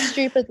 And those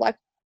stupid, like,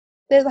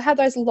 they have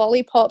those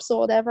lollipops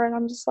or whatever, and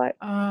I'm just like,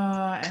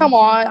 come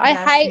on, I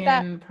hate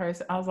that.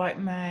 I was like,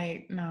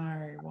 mate,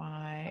 no,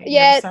 why?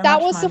 Yeah, so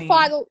that was money. the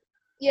final.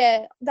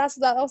 Yeah, that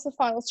was the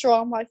final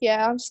straw. I'm like,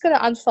 yeah, I'm just gonna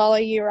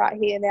unfollow you right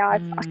here now.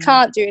 I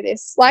can't do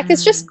this. Like,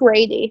 it's just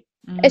greedy.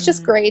 It's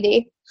just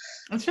greedy.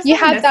 It's just you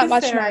have that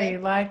much money.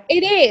 Like,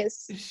 it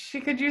is.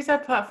 She could use her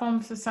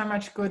platform for so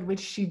much good, which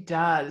she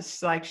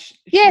does. Like, she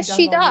does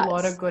a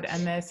lot of good,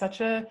 and they're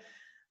such a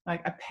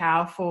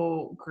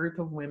powerful group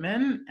of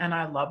women, and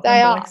I love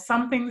them. But like,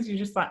 some things you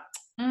just like,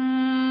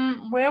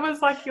 where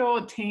was like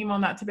your team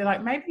on that to be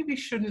like, maybe we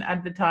shouldn't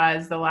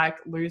advertise the like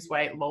lose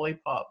weight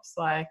lollipops?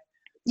 Like,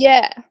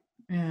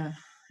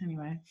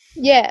 anyway.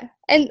 Yeah,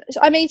 and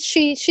I mean,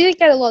 she did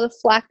get a lot of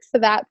flack for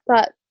that,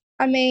 but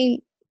I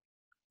mean,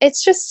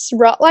 it's just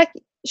like,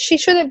 she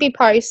shouldn't be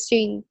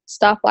posting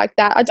stuff like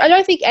that. I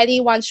don't think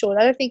anyone should.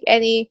 I don't think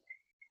any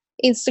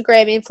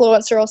Instagram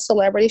influencer or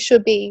celebrity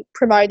should be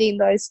promoting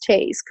those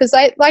teas, because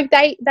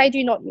they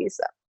do not use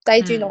them.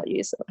 They do not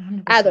use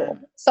them 100%. At all.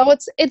 So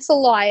it's a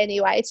lie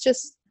anyway. It's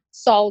just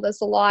sold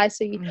as a lie.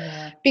 So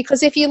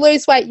because if you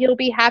lose weight, you'll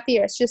be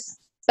happier. It's just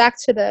back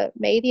to the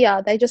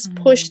media. They just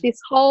push this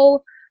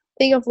whole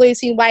thing of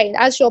losing weight. And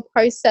as your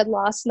post said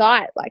last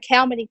night, like,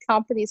 how many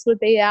companies would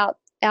be out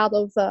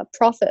of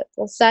profit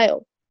or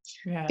sale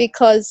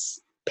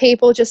because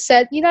people just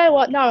said, you know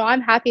what? No,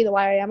 I'm happy the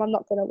way I am. I'm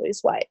not going to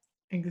lose weight.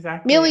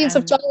 Exactly. Millions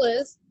of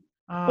dollars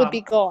would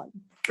be gone.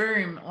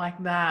 Boom,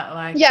 like that.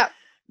 Like,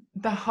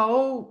 the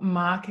whole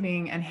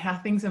marketing and how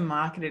things are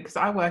marketed, because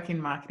I work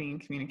in marketing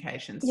and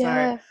communications.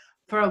 So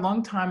for a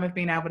long time, I've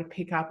been able to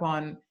pick up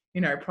on,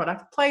 you know,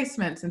 product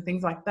placements and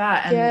things like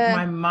that. And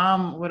my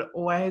mum would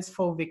always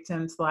fall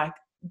victim to like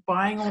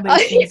buying all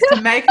these things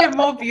to make it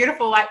more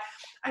beautiful. Like,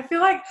 I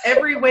feel like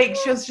every week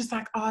she was just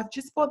like, oh, I've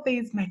just bought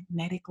these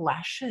magnetic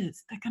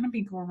lashes. They're going to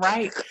be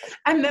great.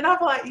 And then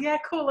I'm like, yeah,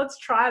 cool, let's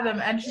try them.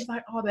 And she's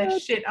like, oh, they're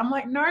shit. I'm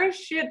like, no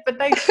shit, but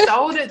they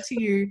sold it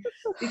to you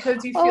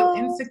because you feel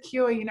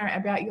insecure, you know,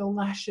 about your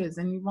lashes,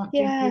 and you want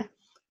people.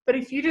 But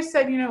if you just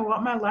said, you know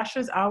what, my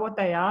lashes are what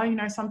they are, you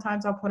know,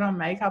 sometimes I'll put on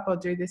makeup or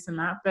do this and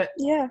that. But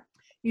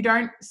you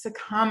don't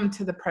succumb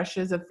to the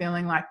pressures of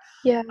feeling like,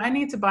 Yeah. I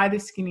need to buy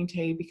this skinny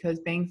tea because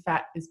being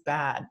fat is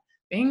bad.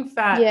 Being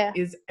fat Yeah.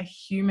 is a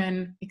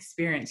human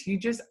experience. You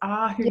just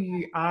are who Yeah.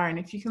 you are. And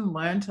if you can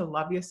learn to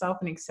love yourself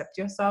and accept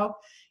yourself,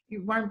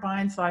 you won't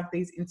buy into like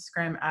these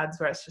Instagram ads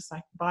where it's just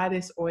like, buy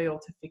this oil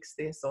to fix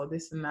this or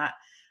this and that.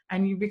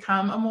 And you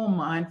become a more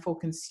mindful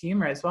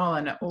consumer as well.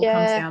 And it all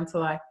comes Yeah. down to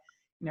like,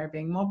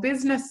 being more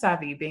business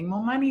savvy, being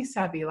more money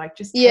savvy, like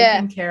just Yeah.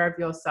 taking care of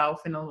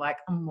yourself in a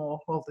more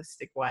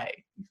holistic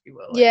way, if you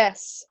will.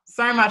 Yes.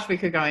 So much we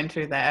could go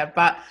into there,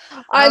 but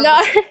I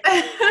know.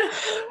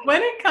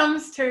 when it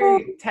comes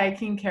to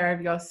taking care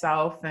of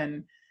yourself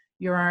and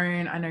your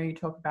own, I know you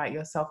talk about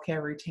your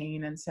self-care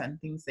routine and certain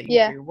things that you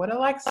Yeah. do. What are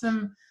like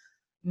some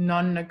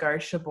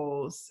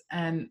non-negotiables?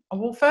 And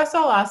well, first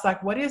I'll ask,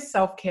 like, what is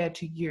self-care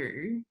to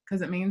you?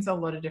 Because it means a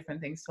lot of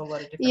different things to a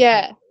lot of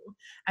different people.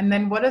 And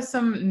then what are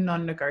some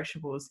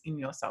non-negotiables in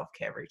your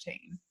self-care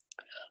routine?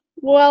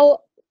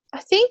 Well, I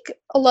think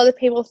a lot of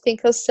people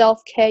think of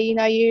self-care,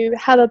 you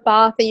have a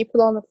bath and you put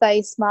on a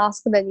face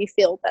mask and then you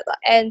feel better.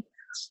 And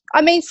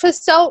I mean, for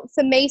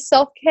me,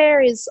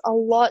 self-care is a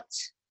lot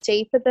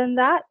deeper than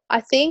that.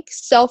 I think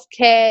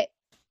self-care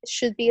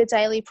should be a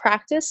daily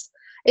practice.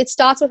 It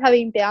starts with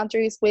having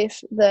boundaries with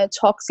the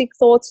toxic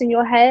thoughts in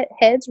your head,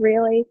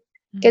 really,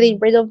 getting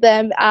rid of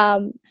them.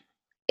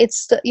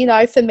 It's,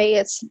 for me,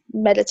 it's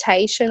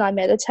meditation. I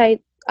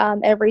meditate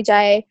every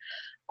day.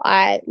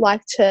 I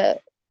like to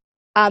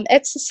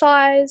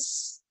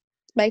exercise,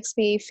 makes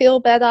me feel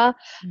better.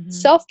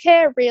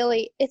 Self-care,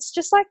 really, it's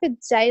just like a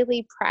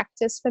daily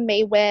practice for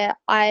me where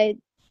I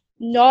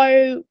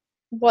know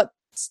what's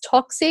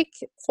toxic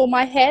for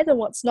my head and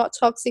what's not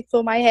toxic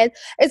for my head.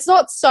 It's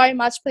not so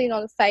much putting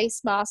on a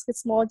face mask.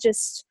 It's more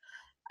just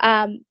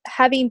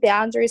having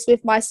boundaries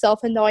with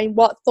myself and knowing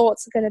what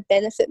thoughts are going to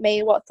benefit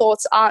me, what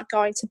thoughts aren't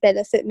going to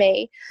benefit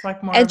me. It's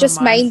like more and of a just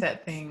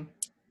mindset thing.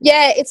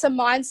 Yeah, it's a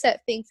mindset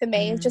thing for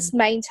me, and just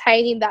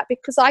maintaining that,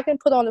 because I can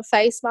put on a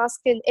face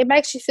mask and it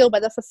makes you feel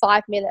better for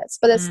 5 minutes,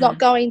 but it's not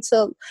going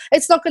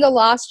to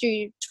last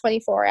you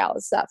 24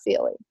 hours, that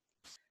feeling.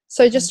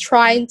 So just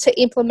trying to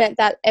implement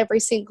that every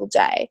single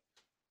day.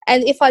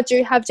 And if I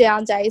do have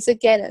down days,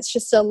 again, it's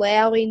just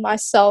allowing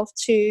myself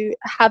to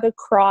have a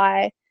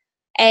cry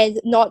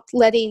and not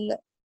letting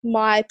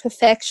my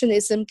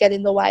perfectionism get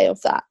in the way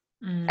of that,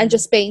 and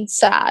just being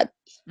sad.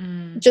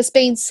 Just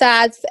being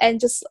sad and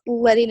just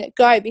letting it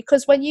go,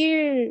 because when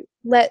you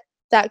let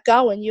that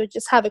go and you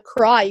just have a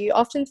cry, you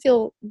often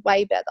feel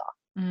way better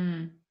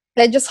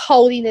than just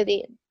holding it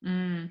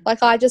in.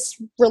 Like, I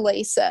just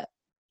release it.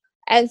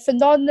 And for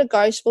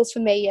non-negotiables for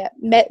me, yeah,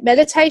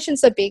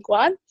 meditation's a big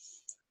one.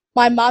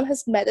 My mum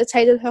has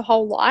meditated her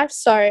whole life,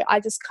 so I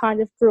just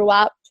kind of grew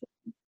up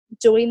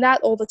doing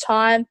that all the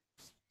time,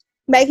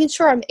 making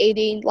sure I'm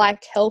eating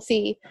like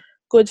healthy,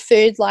 good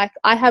food. Like,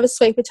 I have a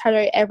sweet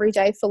potato every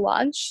day for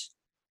lunch.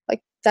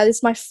 Like, that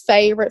is my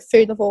favorite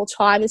food of all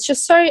time. It's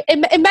just so,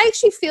 it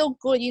makes you feel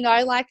good,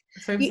 like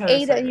you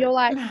eat it and you're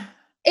like,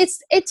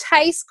 it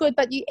tastes good,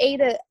 but you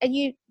eat it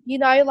and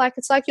like,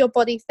 it's like your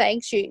body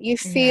thanks you. You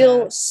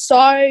feel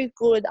so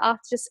good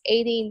after just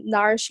eating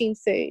nourishing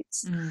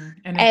foods.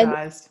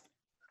 Energized.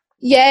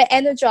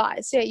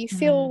 Energized. Yeah, you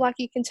feel like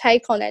you can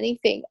take on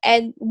anything.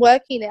 And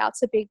working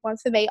out's a big one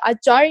for me. I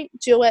don't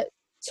do it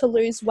to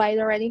lose weight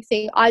or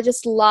anything. I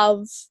just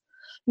love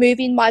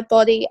moving my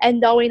body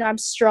and knowing I'm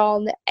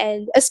strong.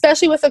 And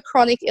especially with a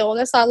chronic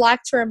illness, I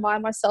like to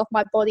remind myself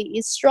my body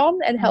is strong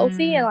and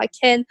healthy, and I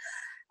can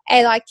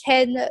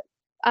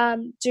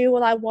do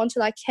what I want,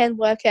 and I can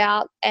work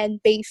out and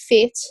be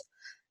fit.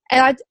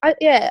 And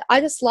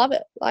I just love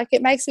it. Like,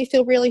 it makes me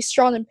feel really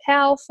strong and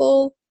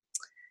powerful.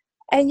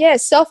 And yeah,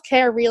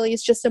 self-care really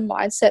is just a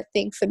mindset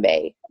thing for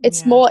me.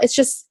 It's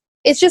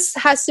it just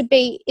has to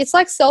be, it's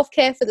like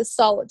self-care for the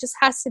soul. It just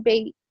has to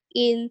be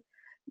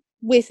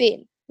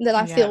within. And then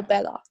I feel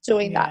better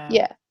doing that.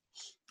 Yeah.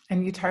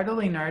 And you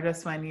totally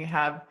notice when you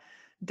have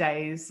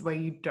days where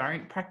you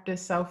don't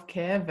practice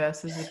self-care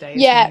versus the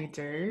days when you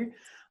do.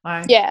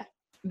 Like,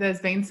 there's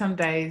been some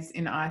days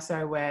in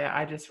ISO where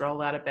I just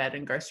roll out of bed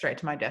and go straight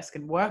to my desk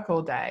and work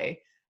all day,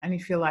 and you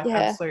feel like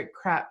absolute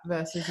crap,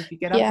 versus if you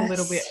get up a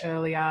little bit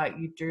earlier,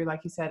 you do,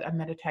 like you said, a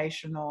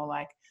meditation, or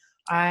like,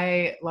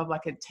 I love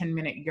like a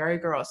 10-minute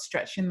yoga or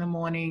stretch in the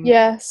morning.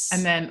 Yes.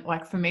 And then,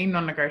 like, for me,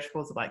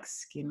 non-negotiables are like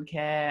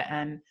skincare,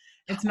 and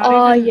it's not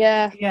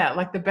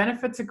like, the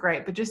benefits are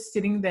great, but just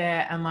sitting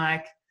there and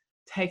like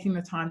taking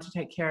the time to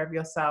take care of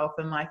yourself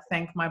and like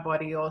thank my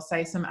body or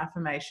say some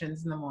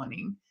affirmations in the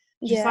morning.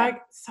 Just like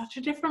such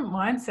a different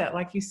mindset,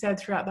 like you said,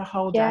 throughout the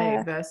whole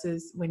day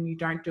versus when you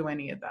don't do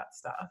any of that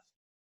stuff.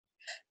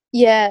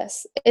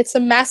 Yes, it's a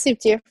massive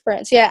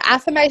difference. Yeah,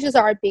 affirmations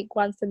are a big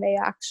one for me,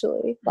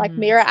 actually. Like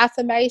mirror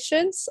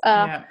affirmations.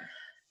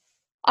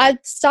 I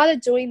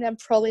started doing them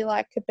probably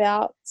like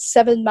about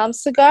 7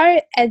 months ago,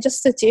 and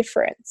just the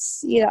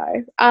difference,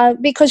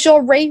 because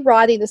you're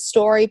rewriting the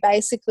story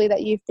basically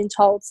that you've been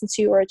told since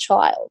you were a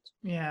child.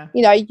 Yeah.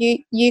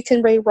 You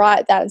can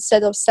rewrite that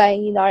instead of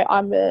saying,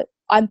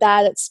 I'm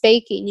bad at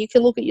speaking. You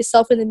can look at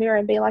yourself in the mirror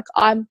and be like,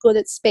 I'm good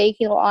at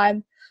speaking, or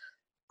I'm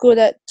good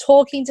at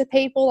talking to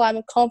people, I'm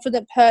a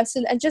confident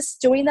person. And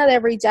just doing that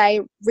every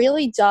day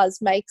really does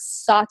make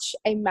such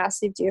a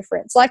massive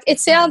difference. Like, it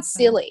sounds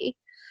silly.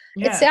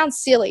 It Yeah.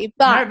 sounds silly,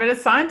 No, but but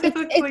it's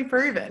scientifically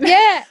proven.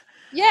 yeah,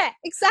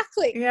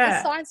 exactly. There's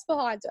Yeah. science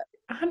behind it.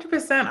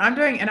 100%. I'm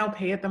doing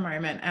NLP at the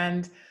moment,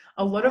 and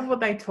a lot of what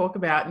they talk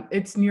about,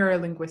 it's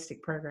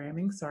neuro-linguistic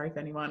programming. Sorry if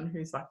anyone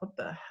who's like, what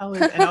the hell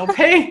is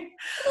NLP?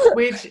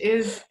 Which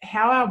is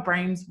how our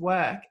brains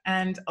work.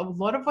 And a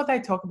lot of what they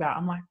talk about,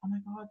 I'm like, oh my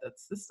God,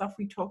 that's the stuff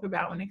we talk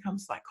about when it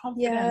comes to like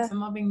confidence Yeah, and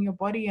loving your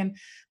body. And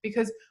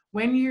because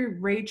when you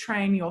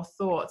retrain your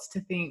thoughts to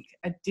think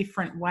a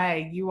different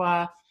way, you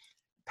are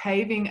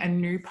paving a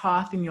new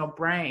path in your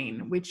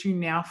brain which you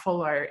now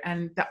follow,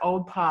 and the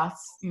old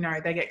paths,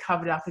 they get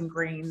covered up in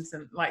greens,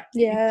 and like,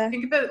 you yeah,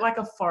 think of it like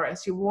a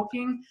forest. You're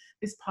walking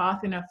this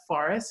path in a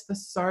forest for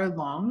so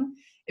long,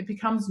 it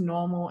becomes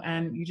normal,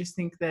 and you just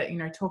think that,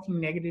 talking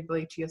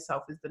negatively to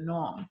yourself is the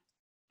norm.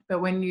 But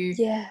when you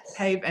yes,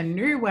 pave a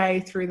new way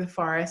through the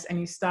forest and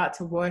you start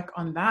to work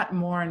on that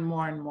more and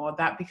more and more,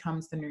 that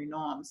becomes the new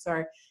norm.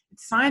 So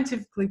it's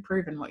scientifically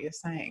proven what you're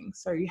saying.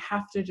 So you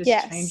have to just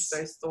change yes,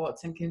 those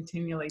thoughts and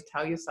continually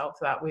tell yourself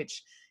that,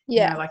 which,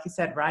 yeah, like you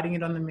said, writing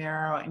it on the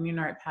mirror or in your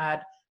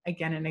notepad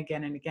again and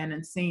again and again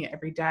and seeing it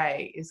every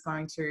day is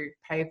going to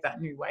pave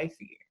that new way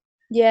for you.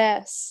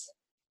 yes.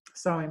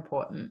 So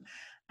important.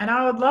 And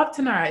I would love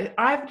to know,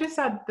 I've just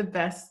had the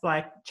best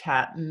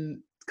chat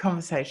and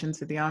conversations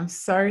with you. I'm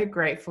so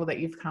grateful that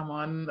you've come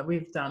on, that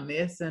we've done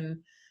this, and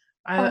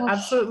I Oh,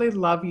 absolutely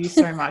love you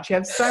so much. You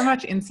have so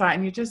much insight,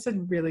 and you're just a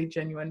really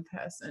genuine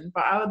person.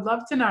 But I would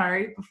love to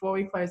know, before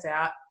we close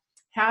out,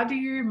 how do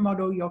you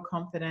model your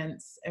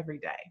confidence every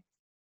day?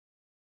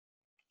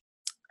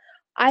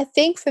 I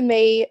think for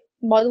me,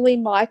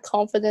 modeling my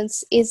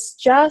confidence is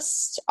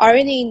just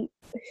owning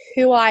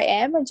who I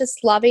am and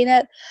just loving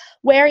it,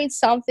 wearing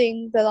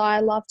something that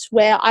I love to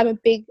wear.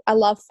 I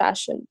love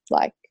fashion.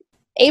 Like,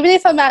 even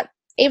if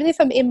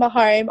I'm in my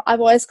home, I've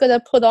always got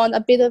to put on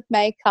a bit of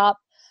makeup,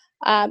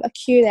 a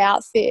cute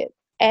outfit,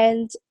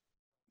 and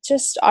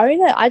just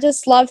own it. I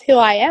just love who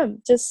I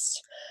am. Just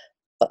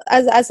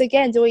as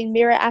again, doing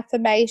mirror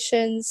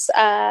affirmations,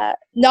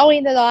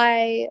 knowing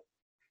that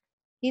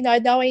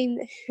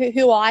knowing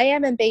who I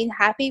am and being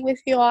happy with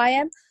who I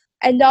am,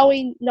 and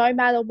knowing no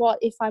matter what,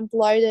 if I'm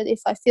bloated, if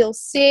I feel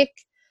sick,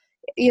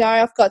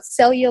 I've got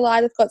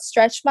cellulite, I've got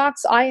stretch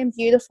marks, I am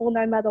beautiful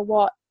no matter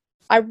what.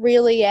 I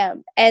really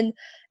am. And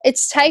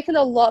it's taken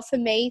a lot for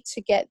me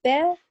to get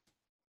there,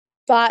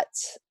 but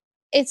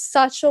it's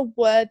just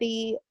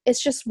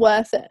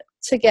worth it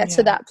to get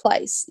to Yeah. that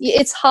place.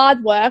 It's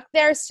hard work.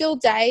 There are still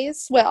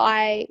days where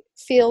I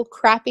feel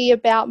crappy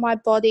about my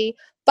body,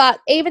 but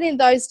even in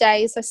those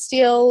days, I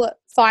still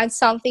find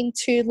something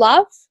to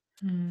love.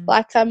 Mm.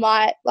 Like I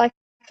might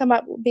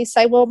be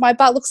say, well, my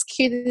butt looks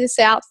cute in this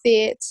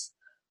outfit,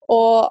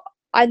 or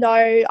I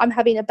know I'm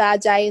having a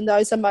bad day and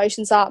those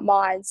emotions aren't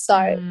mine, so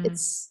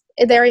Mm.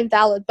 they're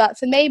invalid. But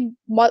for me,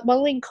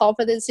 modeling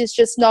confidence is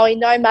just knowing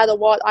no matter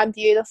what, I'm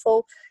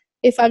beautiful.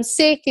 If I'm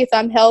sick, if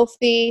I'm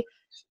healthy,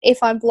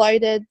 if I'm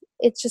bloated,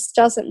 it just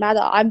doesn't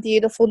matter. I'm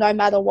beautiful no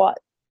matter what.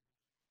 I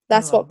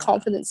That's what love that.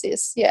 confidence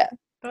is. Yeah.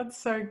 That's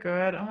so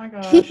good. Oh my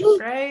gosh.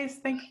 Grace,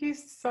 thank you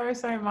so,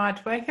 so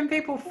much. Where can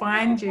people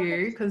find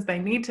you? Because they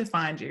need to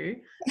find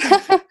you.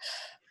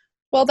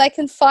 Well, they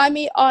can find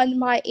me on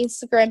my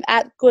Instagram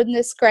at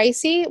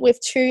goodnessgracie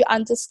with 2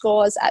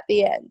 underscores at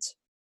the end.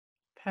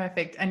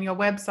 Perfect. And your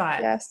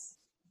website? Yes.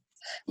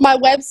 My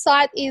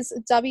website is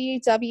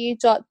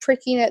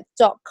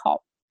www.prickingit.com.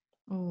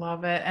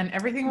 Love it. And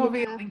everything will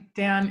be Yeah. linked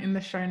down in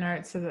the show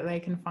notes so that they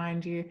can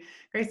find you.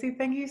 Gracie,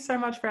 thank you so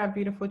much for our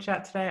beautiful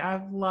chat today.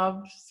 I've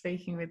loved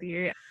speaking with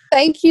you.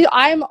 Thank you.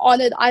 I'm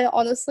honored. I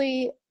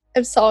honestly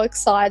am so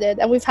excited,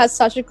 and we've had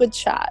such a good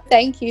chat.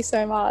 Thank you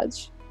so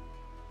much.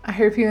 I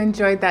hope you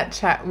enjoyed that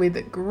chat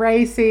with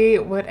Gracie.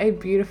 What a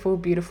beautiful,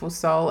 beautiful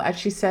soul. As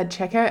she said,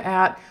 check her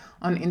out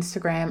on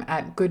Instagram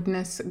at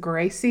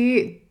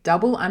goodnessgracie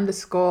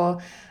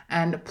 _.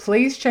 And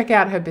please check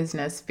out her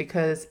business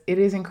because it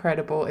is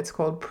incredible. It's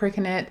called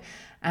Pricking It.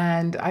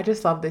 And I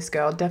just love this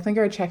girl. Definitely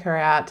go check her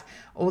out.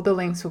 All the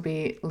links will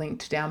be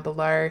linked down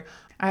below.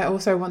 I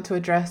also want to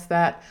address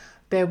that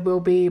there will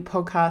be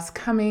podcasts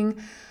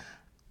coming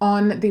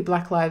on the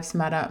Black Lives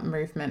Matter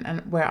movement,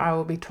 and where I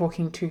will be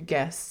talking to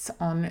guests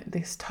on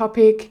this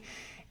topic.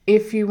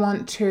 If you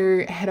want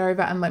to head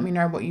over and let me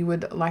know what you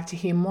would like to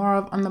hear more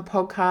of on the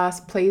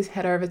podcast, please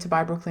head over to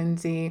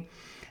bybrookelindsay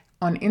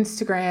on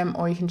Instagram,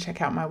 or you can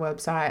check out my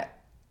website,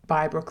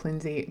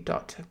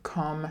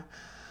 bybrookelindsay.com.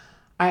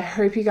 I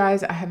hope you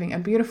guys are having a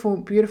beautiful,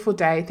 beautiful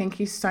day. Thank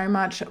you so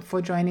much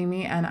for joining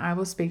me, and I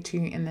will speak to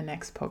you in the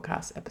next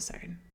podcast episode.